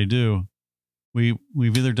 Yep, they do. We've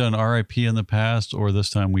either done RIP in the past, or this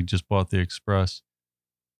time we just bought the express.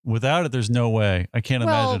 Without it, there's no way. I can't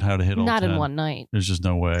imagine how to hit all 10. Not in one night. There's just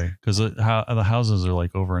no way, because the houses are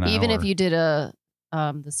like over an hour. Even if you did the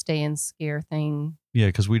stay and scare thing. Yeah,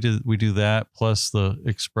 because we do that plus the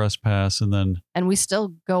express pass, and we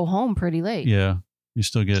still go home pretty late. Yeah, you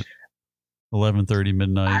still get 11:30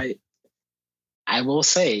 midnight. I will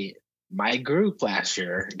say my group last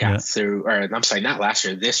year got through, or I'm sorry, not last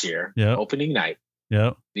year, this year, opening night.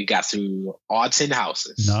 Yeah, we got through all 10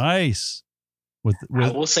 houses. Nice. I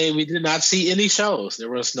will say we did not see any shows. There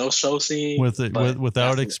was no show scene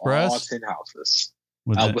without express. All 10 houses.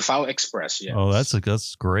 Without express, yes. Oh,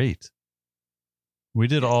 that's great. We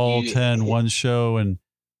did all 10 one show and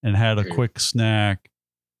had a quick snack,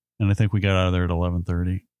 and I think we got out of there at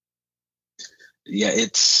 11:30. Yeah,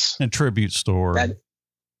 it's a tribute store. The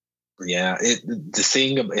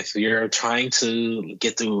thing, if you're trying to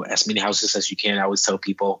get through as many houses as you can, I always tell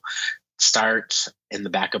people start in the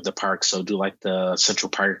back of the park. So do like the Central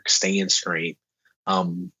Park stay in screen,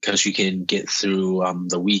 because you can get through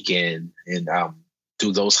the weekend and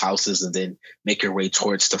do those houses and then make your way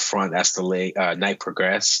towards the front as the night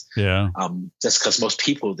progress. Yeah. Just because most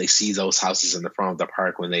people, they see those houses in the front of the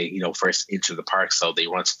park when they, first enter the park. So they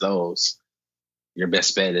run to those. Your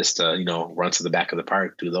best bet is to, run to the back of the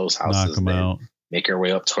park, do those houses, knock them out, make your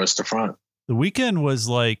way up towards the front. The weekend was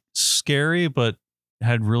like scary, but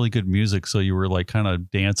had really good music. So you were like kind of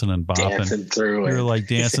dancing and bopping. Dancing through it. You were like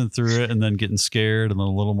dancing through it and then getting scared and then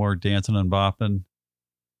a little more dancing and bopping.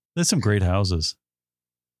 There's some great houses.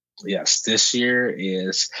 Yes, this year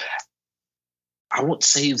is, I won't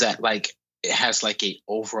say that like it has like a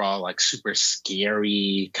overall like super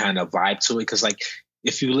scary kind of vibe to it, because like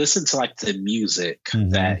if you listen to like the music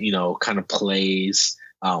that kind of plays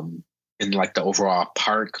in like the overall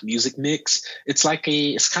park music mix, it's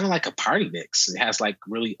kind of like a party mix. It has like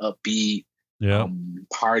really upbeat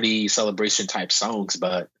party celebration type songs,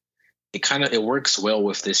 but it works well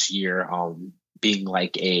with this year being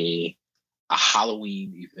like a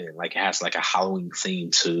Halloween event. Like it has like a Halloween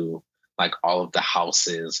theme to like all of the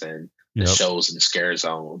houses and the shows and scare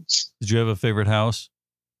zones. Did you have a favorite house?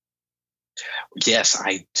 Yes,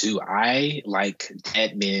 I do. I like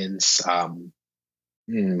Deadman's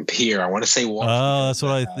Pier. I want to say one. Oh, that's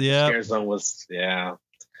what scare zone was,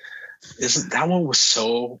 That one was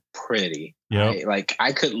so pretty. Yeah,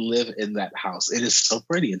 I could live in that house. It is so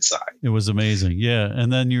pretty inside. It was amazing. Yeah,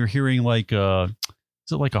 and then you're hearing like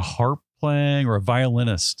is it like a harp playing or a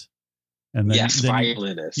violinist? And then,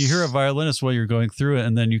 violinist. You hear a violinist while you're going through it,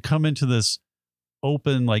 and then you come into this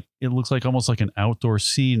open, like it looks like almost like an outdoor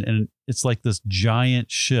scene, and it's like this giant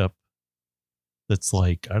ship that's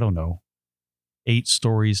like, I don't know, 8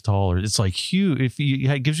 stories tall, or it's like huge.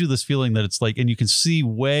 It gives you this feeling that it's like, and you can see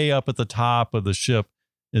way up at the top of the ship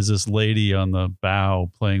is this lady on the bow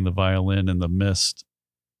playing the violin in the mist.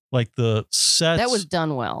 Like the sets, that was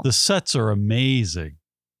done well. The sets are amazing.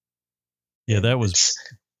 Yeah, that was.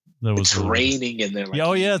 It's raining in there.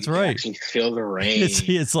 Oh yeah, that's right. You feel the rain.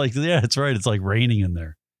 It's like, yeah, it's right. It's like raining in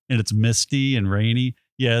there, and it's misty and rainy.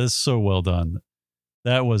 Yeah, this is so well done.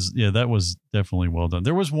 That was definitely well done.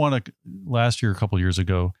 There was one last year, a couple years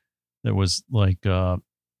ago, that was like I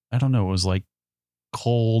don't know, it was like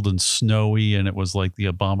cold and snowy, and it was like the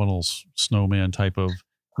Abominable Snowman type of.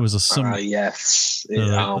 It was a similar. Yes.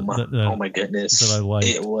 Oh my goodness. That I liked.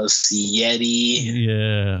 It was Yeti.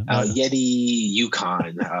 Yeah. Yeti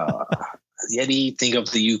Yukon. Yeti. Think of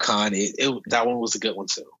the Yukon. That one was a good one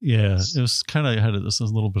too. Yeah, it was kind of had a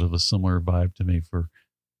little bit of a similar vibe to me for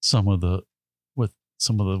some of the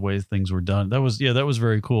ways things were done. That was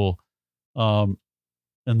very cool. And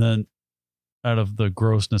then out of the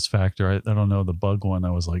grossness factor, I don't know, the bug one,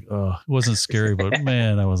 I was like, oh, it wasn't scary, but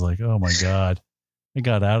man, I was like, oh my God. I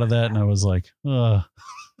got out of that and I was like, ugh.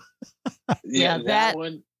 Yeah, that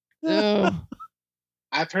one.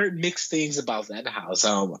 I've heard mixed things about that house.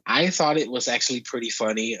 I thought it was actually pretty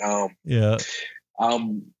funny. Yeah.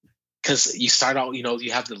 Because you start out,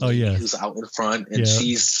 you have the lady who's out in front, and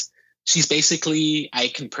she's basically, I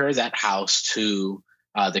compare that house to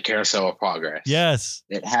the Carousel of Progress. Yes.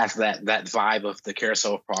 It has that vibe of the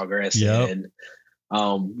Carousel of Progress. Yep. And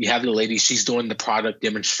you have the lady, she's doing the product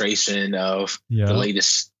demonstration of the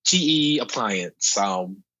latest GE appliance.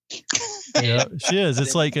 Yeah, she is.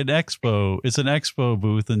 It's like an expo. It's an expo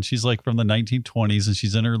booth, and she's like from the 1920s, and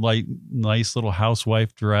she's in her like nice little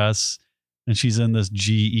housewife dress, and she's in this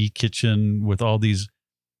GE kitchen with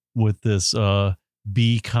this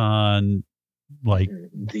Beacon, like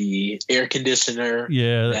the air conditioner.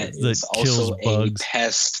 Yeah, that kills bugs.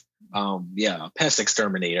 Pest. Pest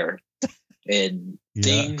exterminator. And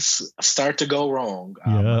things start to go wrong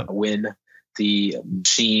when the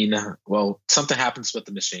machine, something happens with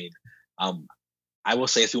the machine. I will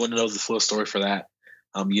say, if you want to know the full story for that,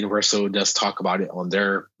 Universal does talk about it on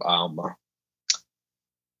their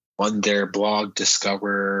blog,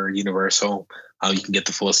 Discover Universal. You can get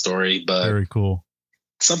the full story, but very cool.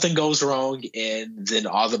 Something goes wrong, and then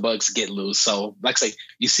all the bugs get loose. So, like I say,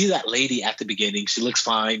 you see that lady at the beginning; she looks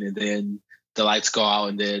fine, and then the lights go out,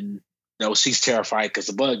 and then she's terrified because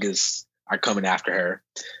the bugs are coming after her.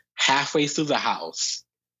 Halfway through the house,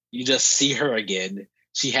 you just see her again.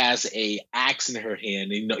 She has a axe in her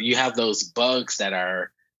hand. You have those bugs that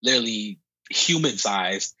are literally human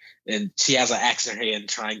sized, and she has an axe in her hand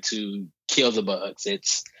trying to kill the bugs.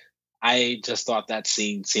 I just thought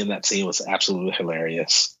seeing that scene was absolutely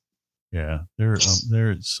hilarious. Yeah, they're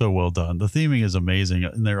so well done. The theming is amazing,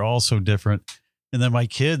 and they're all so different. And then my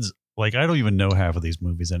kids, like, I don't even know half of these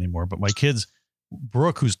movies anymore, but my kids,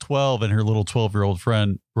 Brooke, who's 12, and her little 12-year-old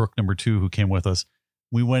friend, Brooke number 2, who came with us,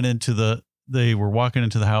 we went they were walking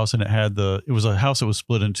into the house, and it was a house that was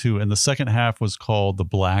split in two, and the second half was called The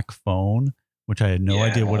Black Phone, which I had no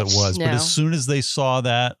idea what it was. No. But as soon as they saw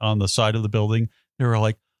that on the side of the building, they were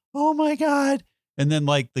like, oh my God. And then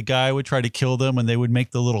like the guy would try to kill them, and they would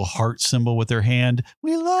make the little heart symbol with their hand.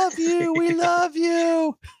 We love you. We love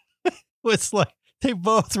you. It's like, they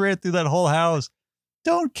both ran through that whole house.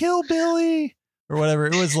 Don't kill Billy or whatever.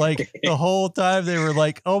 It was like the whole time they were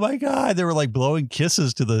like, oh my God. They were like blowing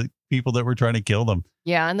kisses to the people that were trying to kill them.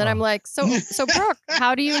 Yeah. And then I'm like, so Brooke,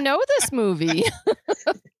 how do you know this movie?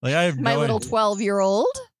 Like, I have my little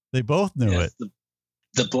 12-year-old. They both knew it.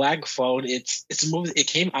 The Black Phone. It's a movie. It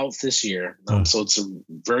came out this year. So it's a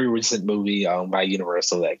very recent movie by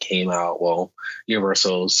Universal that came out. Well,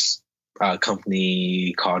 Universal's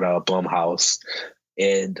company called Blumhouse,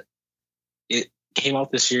 and it came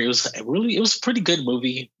out this year. It was a pretty good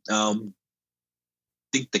movie. I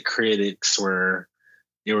think the critics were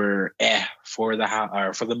for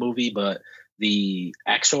the movie, but the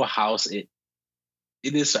actual house, it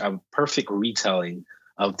is a perfect retelling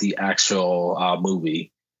of the actual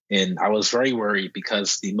movie. And I was very worried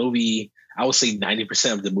because the movie, I would say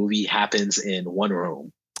 90% of the movie happens in one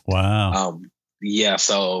room. Wow.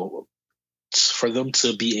 So for them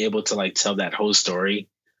to be able to like tell that whole story,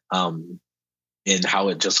 and how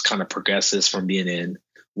it just kind of progresses from being in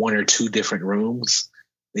one or two different rooms.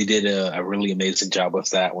 They did a really amazing job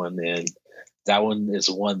with that one. And that one is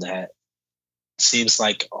one that seems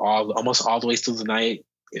like almost all the way through the night,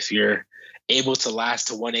 if you're able to last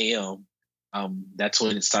to 1 a.m., that's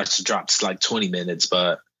when it starts to drop to like 20 minutes.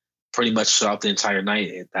 But pretty much throughout the entire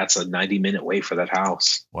night, that's a 90-minute wait for that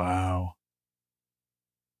house. Wow.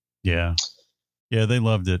 Yeah. Yeah, they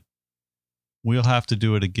loved it. We'll have to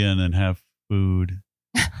do it again and have food.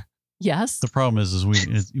 Yes. The problem is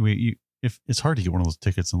if it's hard to get one of those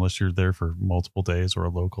tickets unless you're there for multiple days or a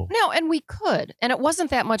local. No, and we could. And it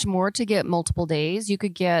wasn't that much more to get multiple days. You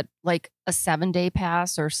could get like a 7-day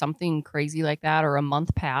pass or something crazy like that, or a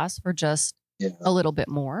month pass for just a little bit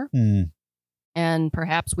more. And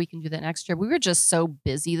perhaps we can do that next year. We were just so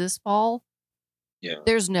busy this fall. Yeah.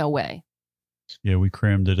 There's no way. Yeah, we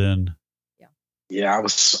crammed it in. Yeah, I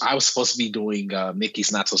was supposed to be doing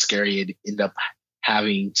Mickey's Not So Scary and ended up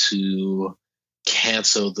having to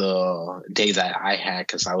cancel the day that I had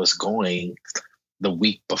because I was going the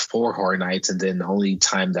week before Horror Nights, and then the only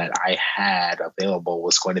time that I had available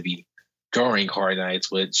was going to be during Horror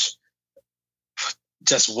Nights, which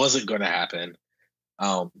just wasn't going to happen.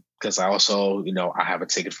 Because I also, I have a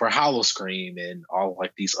ticket for Howl-O-Scream and all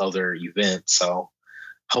like these other events. So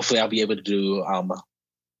hopefully I'll be able to do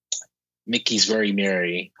Mickey's Very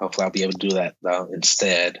Merry. Hopefully I'll be able to do that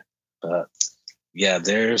instead. But yeah,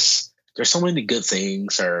 there's so many good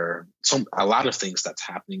things, or a lot of things that's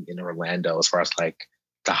happening in Orlando as far as like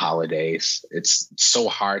the holidays. It's so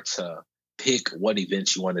hard to pick what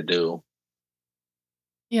events you want to do.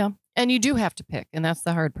 Yeah, and you do have to pick, and that's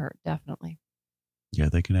the hard part, definitely. Yeah,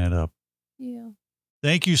 they can add up. Yeah.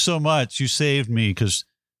 Thank you so much. You saved me because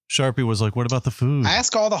Sharpie was like, "What about the food?" I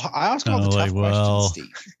asked all the tough questions, Steve.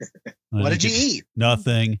 What did you eat?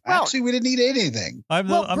 Nothing. Actually, we didn't eat anything. I'm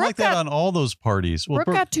like that on all those parties. Well,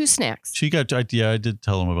 Brooke got 2 snacks. She got, I did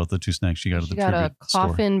tell him about the 2 snacks she got at the tribute store. She got a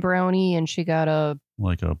coffin brownie, and she got a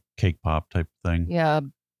cake pop type thing. Yeah,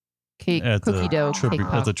 cookie dough cake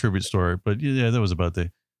pop at the tribute store. But yeah, that was about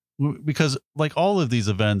because like all of these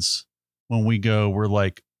events, when we go, we're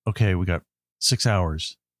like, okay, we got 6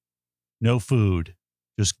 hours, no food,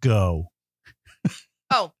 just go.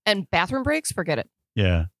 Oh, and bathroom breaks, forget it.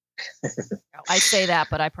 Yeah. I say that,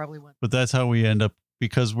 but I probably wouldn't. But that's how we end up,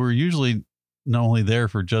 because we're usually not only there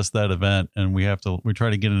for just that event, and we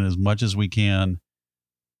try to get in as much as we can.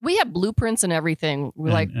 We had blueprints and everything.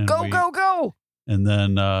 We're go. And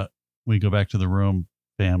then we go back to the room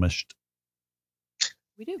famished.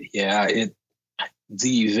 We do. Yeah,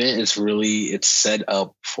 the event is it's set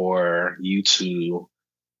up for you to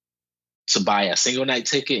buy a single night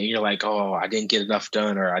ticket, and you're like, oh, I didn't get enough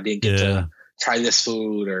done, or I didn't get to try this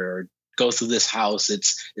food or go through this house.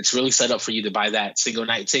 It's really set up for you to buy that single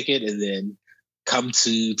night ticket and then come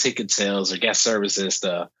to ticket sales or guest services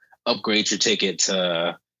to upgrade your ticket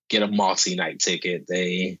to get a multi-night ticket.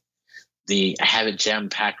 They have it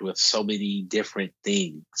jam-packed with so many different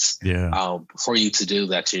things for you to do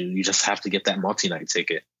that you just have to get that multi-night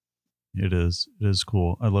ticket. It is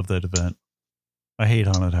cool. I love that event. I hate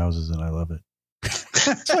haunted houses and I love it.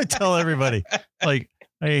 So I tell everybody, like,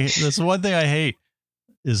 that's one thing I hate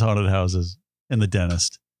is haunted houses and the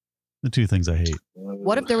dentist. The 2 things I hate.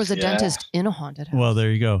 What if there was a dentist in a haunted house? Well,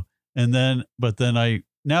 there you go. And then, but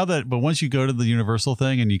once you go to the Universal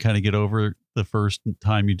thing and you kind of get over the first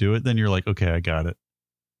time you do it, then you're like, okay, I got it.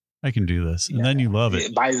 I can do this. And then you love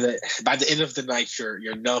it. By the end of the night,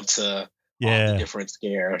 you're numb to all the different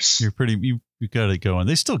scares. You got it going.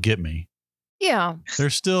 They still get me. Yeah.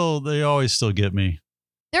 They always still get me.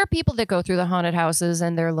 There are people that go through the haunted houses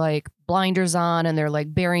and they're like blinders on and they're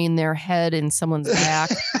like burying their head in someone's back.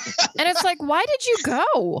 And it's like, why did you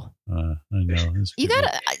go? I know. You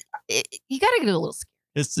gotta get a little scared.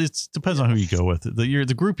 It depends on who you go with.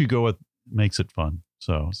 The group you go with makes it fun.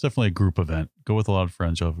 So it's definitely a group event. Go with a lot of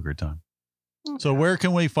friends. You'll have a great time. Okay. So where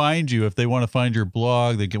can we find you if they want to find your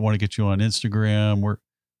blog? They want to get you on Instagram. What's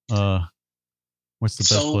the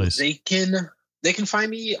best place? They can find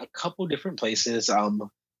me a couple different places. I'm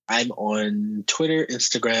on Twitter,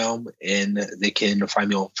 Instagram, and they can find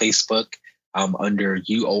me on Facebook under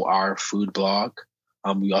UOR Food Blog.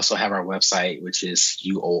 We also have our website, which is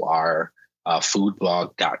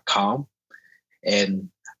uorfoodblog.com. And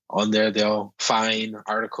on there, they'll find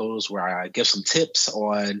articles where I give some tips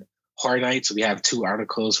on Horror Nights. We have 2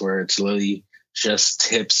 articles where it's literally just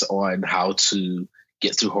tips on how to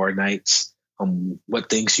get through Horror Nights, what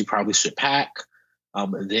things you probably should pack.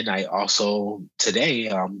 And then I also,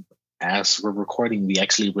 today, as we're recording, we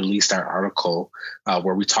actually released our article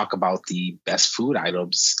where we talk about the best food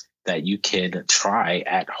items that you can try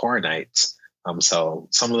at Horror Nights. So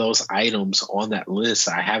some of those items on that list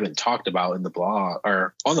I haven't talked about in the blog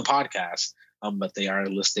or on the podcast, but they are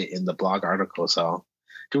listed in the blog article. So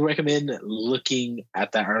do recommend looking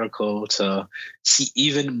at that article to see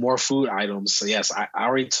even more food items. So yes, I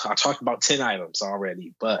talked about 10 items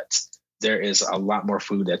already, but there is a lot more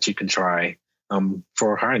food that you can try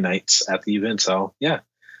for Horror Nights at the event. So yeah,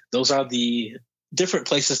 those are the different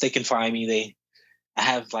places they can find me. I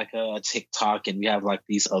have like a TikTok, and we have like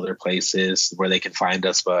these other places where they can find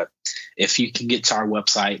us. But if you can get to our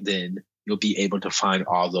website, then you'll be able to find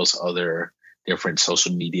all those other different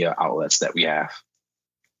social media outlets that we have.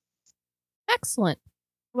 Excellent.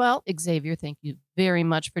 Well, Xavier, thank you very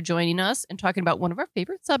much for joining us and talking about one of our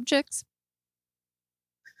favorite subjects.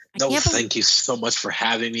 Thank you so much for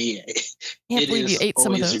having me. Can't believe you ate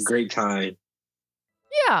some of those. It's a great time.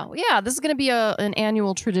 Yeah. This is going to be an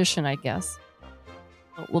annual tradition, I guess.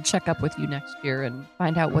 We'll check up with you next year and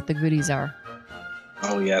find out what the goodies are.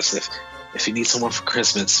 Oh yes, if you need someone for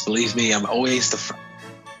Christmas, believe me, I'm always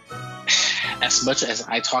as much as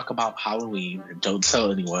I talk about Halloween, don't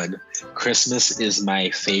tell anyone, Christmas is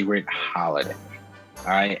my favorite holiday.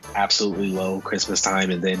 I absolutely love Christmas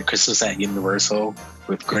time, and then Christmas at Universal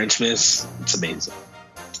with Grinchmas, it's amazing.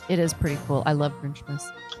 It is pretty cool. I love Grinchmas.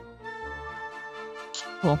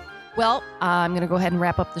 Cool. Well, I'm going to go ahead and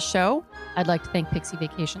wrap up the show. I'd like to thank Pixie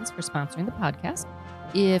Vacations for sponsoring the podcast.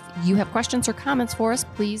 If you have questions or comments for us,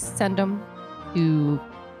 please send them to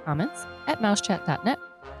comments@mousechat.net.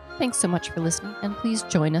 Thanks so much for listening, and please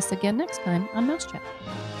join us again next time on Mouse Chat.